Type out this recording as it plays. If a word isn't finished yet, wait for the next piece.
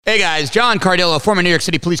Hey guys, John Cardillo, former New York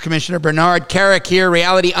City Police Commissioner, Bernard Carrick here,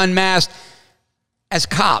 Reality Unmasked. As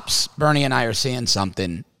cops, Bernie and I are seeing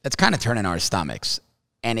something that's kind of turning our stomachs,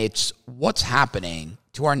 and it's what's happening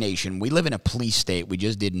to our nation. We live in a police state. We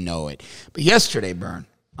just didn't know it. But yesterday, Bern,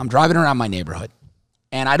 I'm driving around my neighborhood,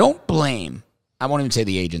 and I won't even say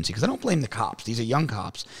the agency, because I don't blame the cops. These are young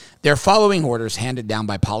cops. They're following orders handed down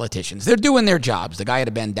by politicians. They're doing their jobs. The guy had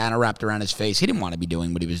a bandana wrapped around his face. He didn't want to be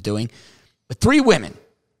doing what he was doing. But 3 women,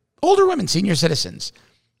 older women, senior citizens,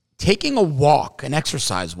 taking a walk, an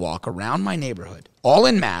exercise walk around my neighborhood, all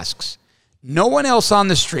in masks, no one else on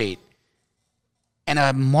the street, and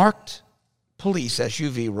a marked police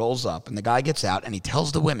SUV rolls up, and the guy gets out, and he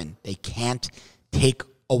tells the women they can't take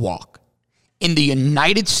a walk. In the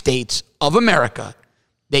United States of America,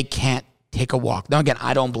 they can't take a walk. Now, again,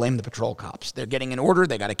 I don't blame the patrol cops. They're getting an order.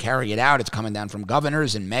 They got to carry it out. It's coming down from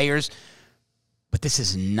governors and mayors. But this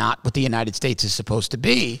is not what the United States is supposed to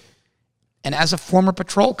be. And as a former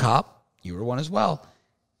patrol cop, you were one as well,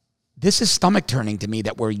 this is stomach-turning to me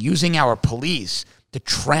that we're using our police to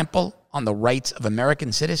trample on the rights of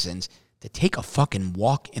American citizens to take a fucking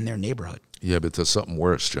walk in their neighborhood. Yeah, but there's something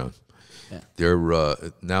worse, John. Yeah.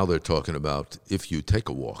 Now they're talking about if you take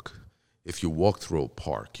a walk, if you walk through a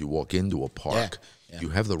park, you walk into a park, you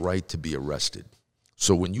have the right to be arrested.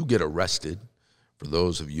 So when you get arrested, for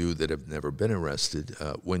those of you that have never been arrested,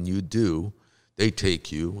 when you do, they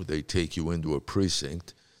take you into a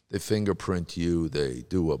precinct, they fingerprint you, they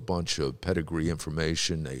do a bunch of pedigree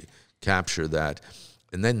information, they capture that,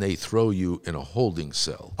 and then they throw you in a holding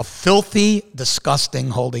cell. A filthy, disgusting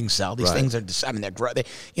holding cell. These things are,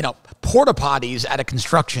 porta potties at a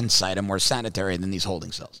construction site are more sanitary than these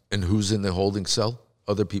holding cells. And who's in the holding cell?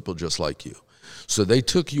 Other people just like you. So they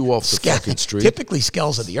took you off the fucking street. Typically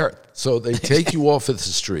skells of the earth. So they take you off of the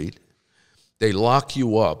street. They lock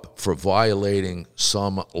you up for violating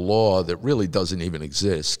some law that really doesn't even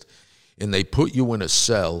exist. And they put you in a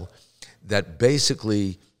cell that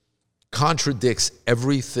basically contradicts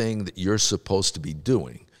everything that you're supposed to be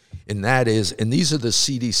doing. And that is, and these are the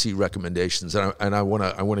CDC recommendations. And I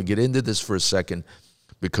want to get into this for a second,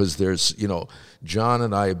 because there's, John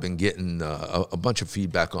and I have been getting a bunch of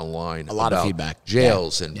feedback online. A lot of feedback.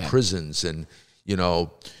 Jails and prisons and,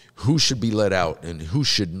 who should be let out and who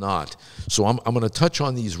should not. So I'm going to touch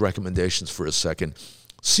on these recommendations for a second.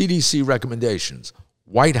 CDC recommendations,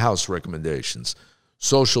 White House recommendations,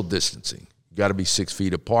 social distancing. You got to be 6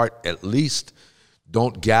 feet apart at least.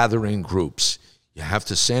 Don't gather in groups. You have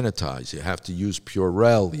to sanitize. You have to use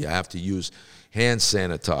Purell. You have to use hand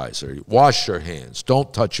sanitizer. Wash your hands.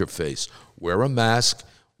 Don't touch your face. Wear a mask.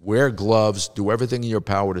 Wear gloves. Do everything in your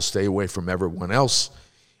power to stay away from everyone else.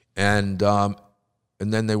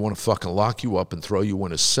 And then they want to fucking lock you up and throw you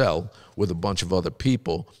in a cell with a bunch of other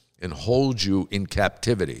people and hold you in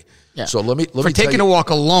captivity. Yeah. So let me for taking a walk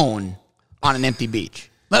alone on an empty beach.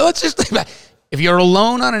 Let's just think about it. If you're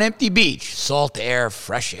alone on an empty beach, salt air,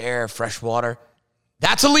 fresh water,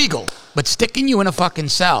 that's illegal. But sticking you in a fucking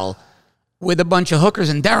cell with a bunch of hookers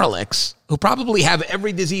and derelicts who probably have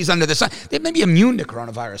every disease under the sun. They may be immune to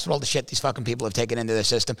coronavirus with all the shit these fucking people have taken into their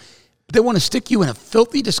system. But they want to stick you in a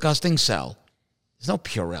filthy, disgusting cell. There's no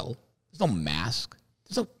Purell. There's no mask.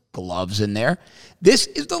 There's no gloves in there. This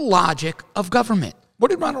is the logic of government.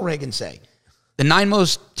 What did Ronald Reagan say? The 9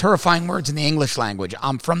 most terrifying words in the English language.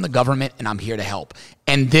 I'm from the government and I'm here to help.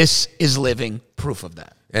 And this is living proof of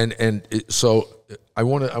that. So I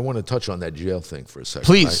want to touch on that jail thing for a second.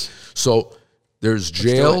 Please. Right? So there's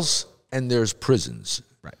jails and there's prisons.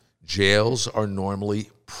 Right. Jails are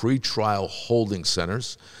normally pretrial holding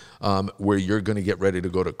centers where you're going to get ready to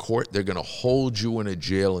go to court. They're going to hold you in a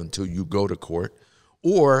jail until you go to court,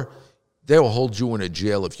 or they'll hold you in a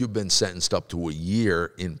jail if you've been sentenced up to a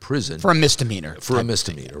year in prison. For a misdemeanor.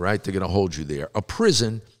 Right? They're going to hold you there. A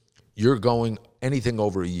prison, you're going anything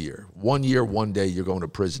over a year. 1 year, 1 day, you're going to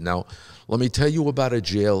prison. Now, let me tell you about a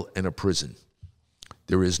jail and a prison.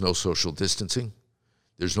 There is no social distancing.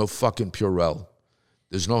 There's no fucking Purell.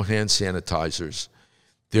 There's no hand sanitizers.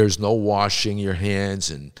 There's no washing your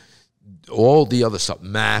hands and all the other stuff,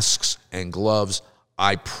 masks and gloves.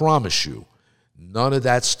 I promise you, none of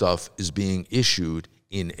that stuff is being issued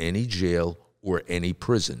in any jail or any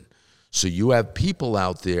prison. So you have people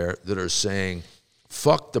out there that are saying,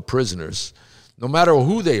 fuck the prisoners, no matter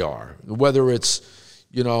who they are, whether it's,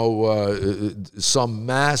 some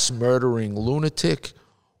mass murdering lunatic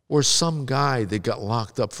or some guy that got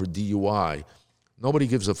locked up for DUI. Nobody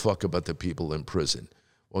gives a fuck about the people in prison.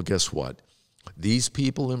 Well, guess what? These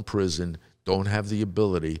people in prison don't have the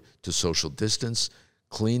ability to social distance,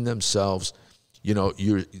 clean themselves.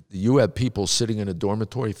 You have people sitting in a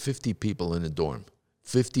dormitory, 50 people in a dorm.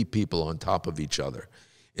 50 people on top of each other.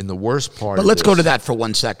 In the worst part But of let's this, go to that for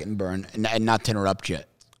 1 second, Bern, and not to interrupt you.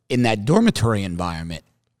 In that dormitory environment,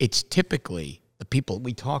 it's typically the people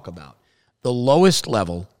we talk about, the lowest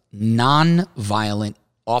level, non-violent,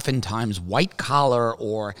 oftentimes white-collar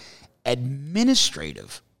or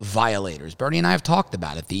administrative violators. Bernie and I have talked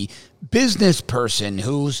about it. The business person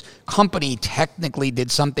whose company technically did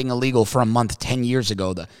something illegal for a month 10 years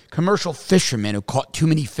ago. The commercial fisherman who caught too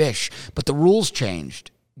many fish, but the rules changed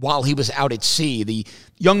while he was out at sea. The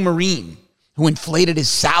young Marine who inflated his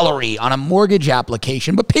salary on a mortgage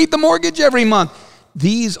application, but paid the mortgage every month.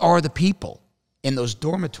 These are the people in those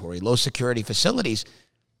dormitory, low-security facilities.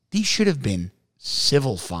 These should have been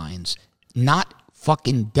civil fines, not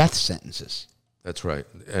fucking death sentences. That's right.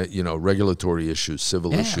 Regulatory issues,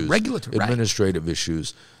 civil issues, administrative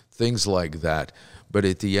issues, things like that. But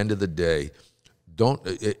at the end of the day, don't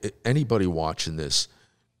anybody watching this,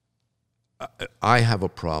 I have a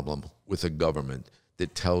problem with a government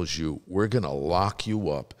that tells you we're going to lock you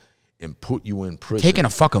up and put you in prison. Taking a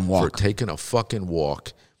fucking walk. For taking a fucking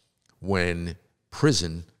walk when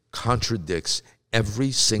prison contradicts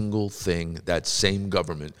every single thing that same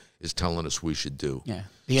government is telling us we should do. Yeah,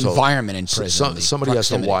 the environment in prison. Somebody has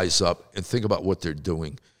to wise up and think about what they're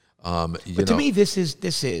doing. But to me, this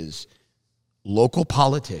is local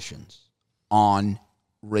politicians on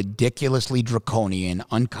ridiculously draconian,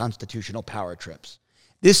 unconstitutional power trips.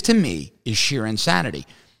 This, to me, is sheer insanity.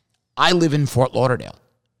 I live in Fort Lauderdale.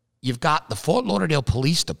 You've got the Fort Lauderdale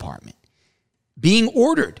Police Department being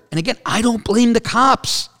ordered. And again, I don't blame the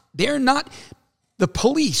cops. They're not... The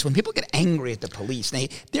police, when people get angry at the police,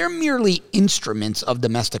 they're merely instruments of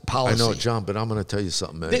domestic policy. I know, John, but I'm going to tell you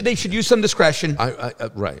something, man. They should use some discretion.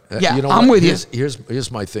 Right. Yeah, I'm with you.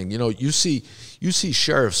 Here's my thing. You see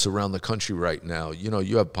sheriffs around the country right now.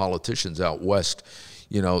 You have politicians out west,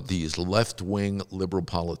 these left-wing liberal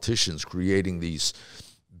politicians creating these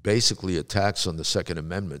basically attacks on the Second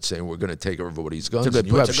Amendment, saying we're going to take everybody's guns. And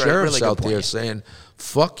you have sheriffs out there saying,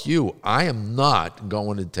 fuck you, I am not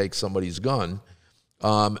going to take somebody's gun.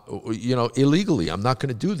 Illegally. I'm not going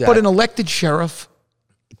to do that. But an elected sheriff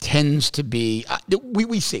tends to be,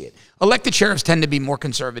 we see it. Elected sheriffs tend to be more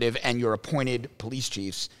conservative, and your appointed police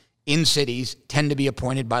chiefs in cities tend to be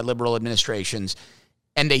appointed by liberal administrations,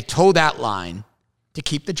 and they toe that line to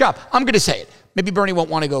keep the job. I'm going to say it. Maybe Bernie won't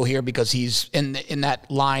want to go here because he's in that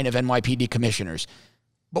line of NYPD commissioners.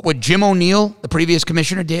 But what Jim O'Neill, the previous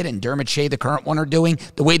commissioner, did, and Dermot Shea, the current one, are doing,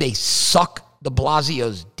 the way they suck de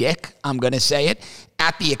Blasio's dick, I'm going to say it,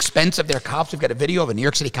 at the expense of their cops. We've got a video of a New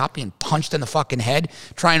York City cop being punched in the fucking head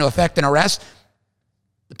trying to effect an arrest.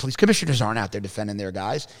 The police commissioners aren't out there defending their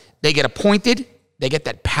guys. They get appointed. They get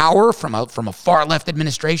that power from a far-left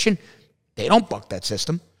administration. They don't buck that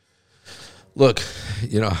system. Look,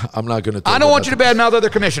 I'm not going to... I don't want you to badmouth other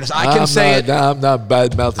commissioners. I can say it. I'm not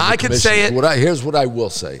badmouthing the I can say it. Here's what I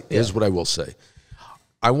will say. Here's what I will say.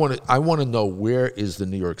 I want to know, where is the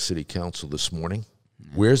New York City Council this morning?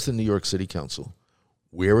 Where's the New York City Council?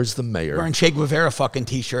 Where is the mayor? Wearing Che Guevara fucking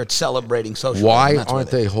T-shirts celebrating socialism. Why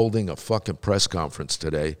aren't they holding a fucking press conference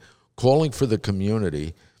today calling for the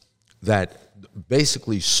community that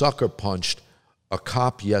basically sucker punched a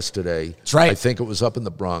cop yesterday? That's right. I think it was up in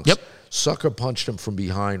the Bronx. Yep. Sucker punched him from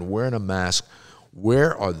behind wearing a mask.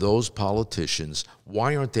 Where are those politicians?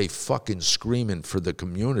 Why aren't they fucking screaming for the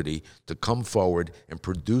community to come forward and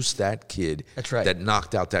produce that kid that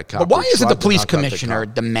knocked out that cop? But why isn't the police commissioner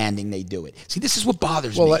demanding they do it? See, this is what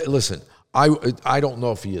bothers me. Well, listen, I don't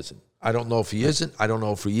know if he isn't. I don't know if he isn't. I don't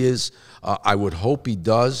know if he is. I would hope he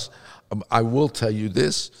does. I will tell you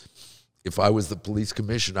this. If I was the police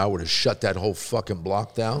commissioner, I would have shut that whole fucking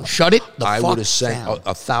block down. Shut it the fuck down. I would have sent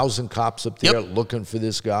 1,000 cops up there looking for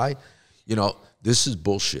this guy. This is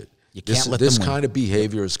bullshit. You can't let this them kind of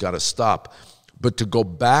behavior has got to stop. But to go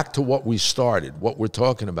back to what we started, what we're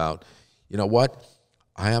talking about, you know what?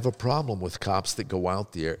 I have a problem with cops that go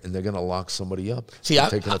out there and they're going to lock somebody up. See, I'm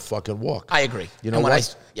taking a fucking walk. I agree. You know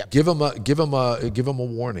what? Give them a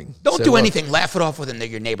warning. Don't do anything. Laugh it off with them. They're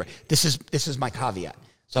your neighbor. This is my caveat.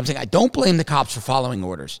 So I'm saying I don't blame the cops for following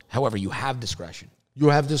orders. However, you have discretion. You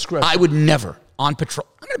have discretion. I would never on patrol.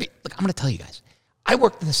 I'm going to tell you guys. I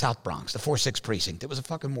worked in the South Bronx, the 4-6 precinct. It was a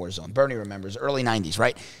fucking war zone. Bernie remembers, early 90s,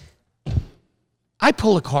 right? I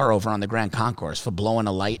pull a car over on the Grand Concourse for blowing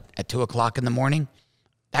a light at 2 o'clock in the morning.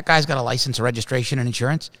 That guy's got a license, a registration, and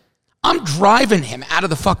insurance. I'm driving him out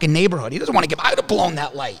of the fucking neighborhood. He doesn't want to I would have blown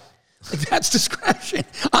that light. Like, that's discretion.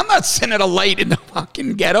 I'm not sitting at a light in the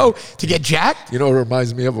fucking ghetto to get jacked. You know, it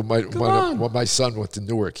reminds me of when my son went to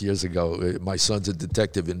Newark years ago. My son's a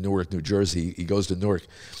detective in Newark, New Jersey. He goes to Newark.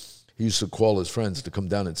 he used to call his friends to come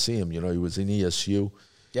down and see him. You know, he was in ESU.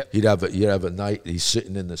 Yep. He'd have a night. He's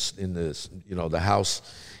sitting in this the house.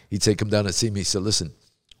 He'd say, "Come down and see me." He said, "Listen,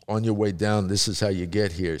 on your way down, this is how you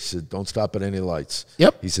get here." He said, "Don't stop at any lights."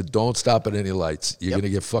 Yep. He said, "Don't stop at any lights. You're gonna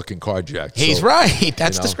get fucking carjacked." He's So, right.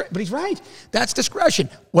 That's but he's right. That's discretion.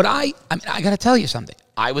 I got to tell you something.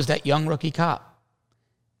 I was that young rookie cop.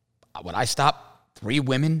 Would I stop 3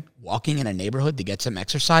 women walking in a neighborhood to get some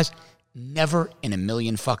exercise? Never in a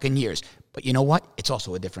million fucking years. But you know what? It's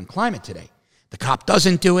also a different climate today. The cop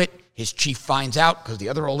doesn't do it. His chief finds out because the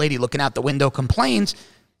other old lady looking out the window complains.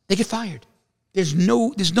 They get fired. There's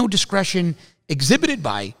no discretion exhibited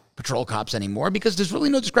by patrol cops anymore because there's really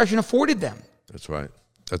no discretion afforded them. That's right.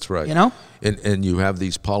 That's right. You know? And you have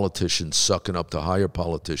these politicians sucking up to higher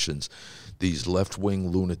politicians, these left-wing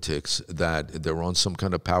lunatics that they're on some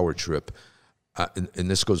kind of power trip. And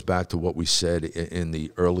this goes back to what we said in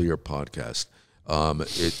the earlier podcast.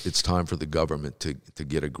 It's time for the government to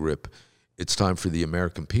get a grip. It's time for the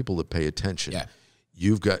American people to pay attention. Yeah.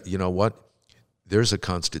 You've got, you know what? There's a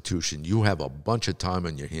Constitution. You have a bunch of time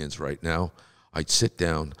on your hands right now. I'd sit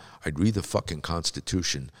down. I'd read the fucking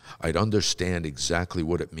Constitution. I'd understand exactly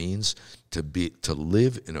what it means to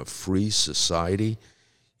live in a free society.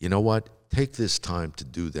 You know what? Take this time to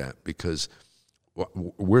do that because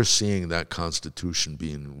we're seeing that Constitution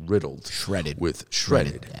being riddled, shredded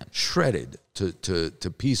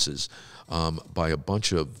to pieces by a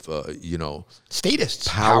bunch of statists,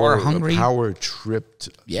 power-hungry, power-tripped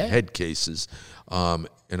Yeah. head cases, and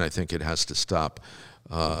I think it has to stop.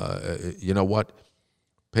 You know what?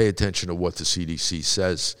 Pay attention to what the CDC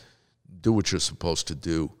says. Do what you're supposed to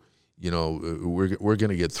do. You know, we're going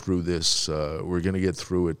to get through this. We're going to get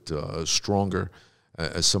through it stronger.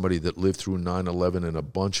 As somebody that lived through 9/11 and a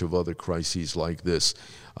bunch of other crises like this,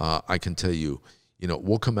 I can tell you,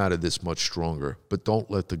 we'll come out of this much stronger. But don't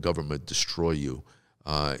let the government destroy you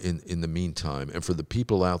in the meantime. And for the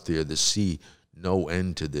people out there that see no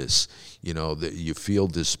end to this, that you feel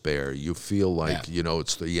despair, you feel like,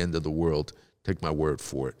 it's the end of the world, take my word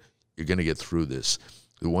for it. You're going to get through this.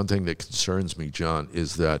 The one thing that concerns me, John,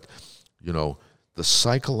 is that, the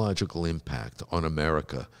psychological impact on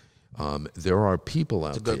America. There are people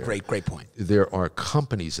out there. Great point. There are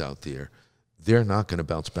companies out there. They're not going to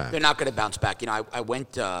bounce back. They're not going to bounce back. I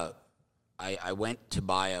went to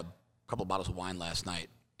buy a couple of bottles of wine last night,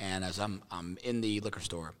 and as I'm in the liquor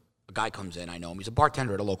store, a guy comes in. I know him. He's a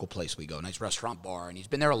bartender at a local place we go, nice restaurant bar, and he's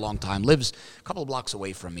been there a long time. Lives a couple of blocks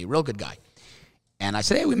away from me. Real good guy. And I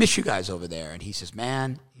said, "Hey, we miss you guys over there." And he says,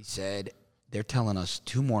 "Man," he said, "they're telling us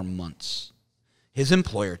 2 more months." His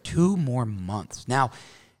employer, 2 more months. Now,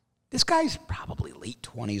 this guy's probably late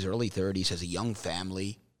 20s, early 30s, has a young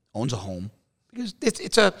family, owns a home. Because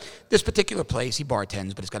this particular place, he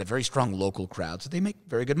bartends, but it's got a very strong local crowd, so they make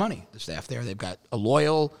very good money, the staff there. They've got a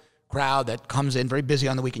loyal crowd that comes in, very busy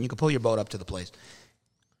on the weekend. You can pull your boat up to the place.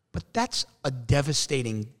 But that's a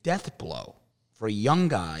devastating death blow for a young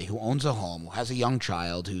guy who owns a home, who has a young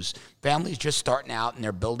child, whose family's just starting out and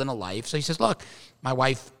they're building a life. So he says, "Look, my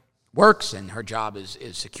wife works and her job is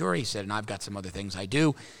secure." He said, "And I've got some other things I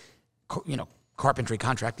do, carpentry,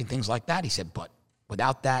 contracting, things like that." He said, "But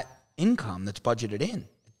without that income that's budgeted in,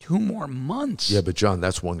 2 more months." Yeah, but John,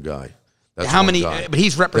 that's one guy. That's how one many? guy. But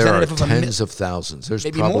he's representative there are of tens of thousands. There's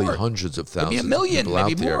maybe probably more. hundreds of thousands. Maybe a million, of people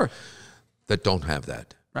maybe out there more. that don't have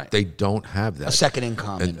that. Right. They don't have that. A second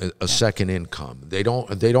income. A second income. They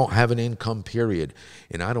don't have an income, period.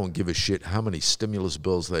 And I don't give a shit how many stimulus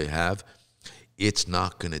bills they have. It's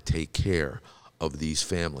not going to take care of these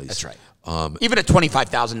families. That's right. Even a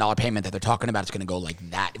 $25,000 payment that they're talking about is going to go like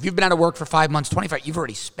that. If you've been out of work for 5 months, you've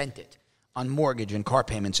already spent it on mortgage and car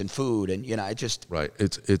payments and food, and it just right.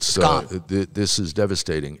 It's gone. This is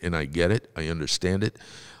devastating, and I get it. I understand it,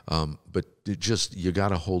 but you got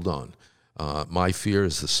to hold on. My fear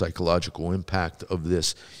is the psychological impact of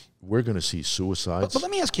this. We're going to see suicides. But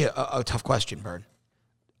let me ask you a tough question, Bird.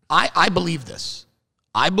 I believe this.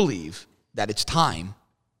 I believe that it's time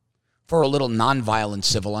for a little nonviolent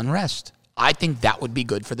civil unrest. I think that would be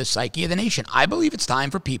good for the psyche of the nation. I believe it's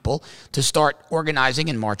time for people to start organizing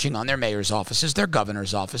and marching on their mayor's offices, their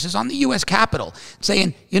governor's offices, on the U.S. Capitol,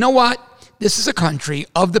 saying, "You know what? This is a country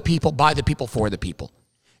of the people, by the people, for the people.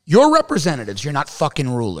 You're representatives. You're not fucking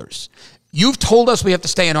rulers. You've told us we have to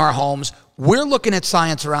stay in our homes. We're looking at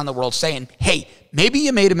science around the world saying, hey, maybe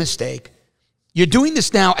you made a mistake. You're doing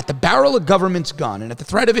this now at the barrel of government's gun and at the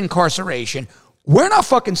threat of incarceration. We're not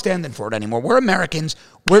fucking standing for it anymore. We're Americans.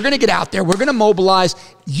 We're going to get out there. We're going to mobilize.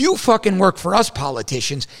 You fucking work for us,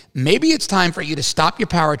 politicians. Maybe it's time for you to stop your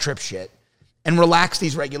power trip shit and relax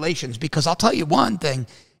these regulations, because I'll tell you one thing.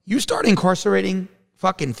 You start incarcerating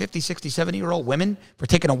fucking 50, 60, 70-year-old women for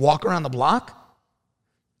taking a walk around the block,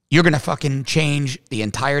 you're going to fucking change the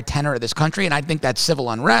entire tenor of this country. And I think that civil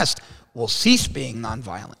unrest will cease being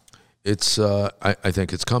nonviolent. It's, I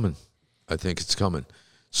think it's coming. I think it's coming.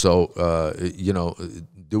 So,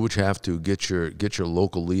 do what you have to. Get your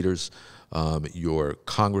local leaders, your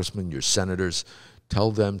congressmen, your senators.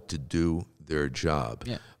 Tell them to do their job.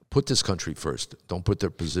 Yeah. Put this country first. Don't put their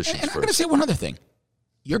positions And first. I'm going to say one other thing.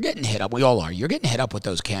 You're getting hit up. We all are. You're getting hit up with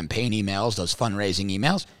those campaign emails, those fundraising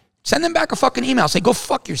emails. Send them back a fucking email. Say, go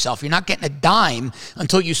fuck yourself. You're not getting a dime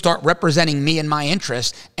until you start representing me and my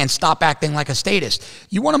interests and stop acting like a statist.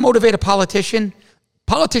 You want to motivate a politician?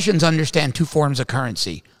 Politicians understand two forms of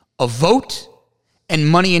currency: a vote and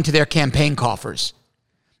money into their campaign coffers.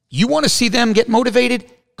 You want to see them get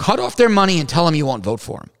motivated? Cut off their money and tell them you won't vote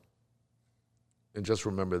for them. And just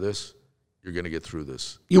remember this: you're going to get through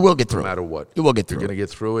this. You will get through it. No matter what. You will get through it. You're going to get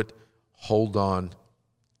through it. Hold on.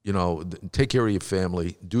 Take care of your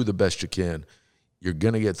family. Do the best you can. You're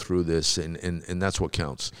going to get through this, and that's what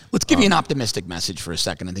counts. Let's give you an optimistic message for a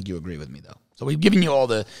second. I think you agree with me, though. So we've given you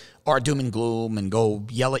all our doom and gloom and go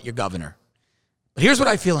yell at your governor. But here's what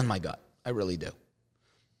I feel in my gut. I really do.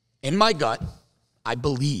 In my gut, I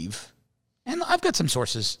believe, and I've got some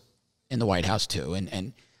sources in the White House, too,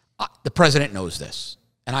 and the president knows this.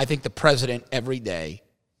 And I think the president every day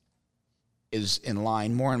is in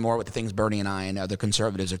line more and more with the things Bernie and I and other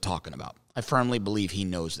conservatives are talking about. I firmly believe he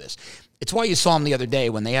knows this. It's why you saw him the other day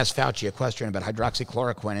when they asked Fauci a question about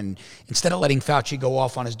hydroxychloroquine, and instead of letting Fauci go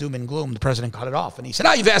off on his doom and gloom, the president cut it off. And he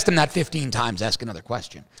said, you've asked him that 15 times, ask another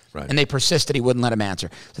question. Right. And they persisted. He wouldn't let him answer.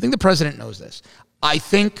 So I think the president knows this. I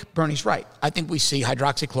think Bernie's right. I think we see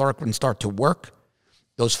hydroxychloroquine start to work,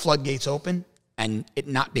 those floodgates open, and it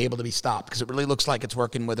not be able to be stopped, because it really looks like it's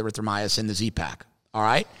working with erythromycin, the Z-Pack. All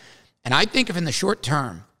right? And I think if in the short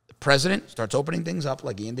term, the president starts opening things up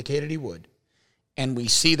like he indicated he would, and we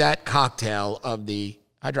see that cocktail of the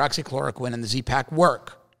hydroxychloroquine and the Z-Pack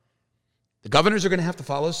work, the governors are going to have to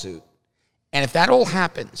follow suit. And if that all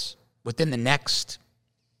happens within the next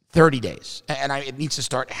 30 days, and it needs to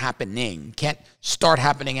start happening, can't start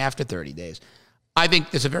happening after 30 days, I think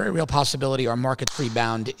there's a very real possibility our markets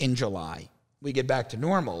rebound in July. We get back to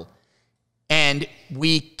normal, and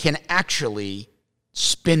we can actually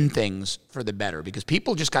spin things for the better, because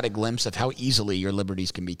people just got a glimpse of how easily your liberties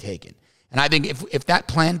can be taken. And I think if that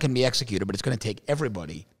plan can be executed, but it's going to take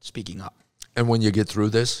everybody speaking up. And when you get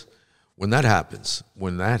through this, when that happes,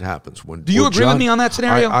 do you agree with me on that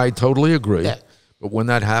scenario? I totally agree. Yeah. But when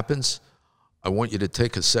that happens, I want you to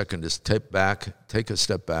take a second, take a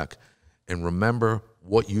step back, and remember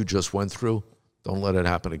what you just went through. Don't let it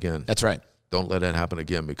happen again. That's right. Don't let it happen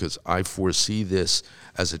again, because I foresee this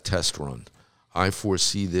as a test run. I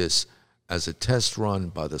foresee this as a test run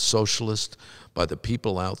by the socialists, by the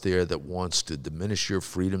people out there that wants to diminish your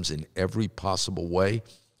freedoms in every possible way.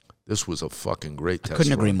 This was a fucking great test run.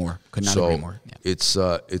 Couldn't agree more. Could not agree more.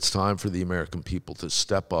 Yeah. It's time for the American people to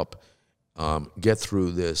step up, get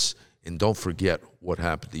through this, and don't forget what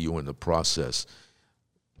happened to you in the process.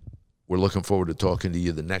 We're looking forward to talking to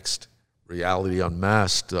you the next Reality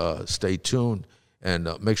Unmasked. Stay tuned, and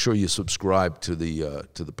make sure you subscribe to the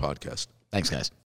podcast. Thanks, guys.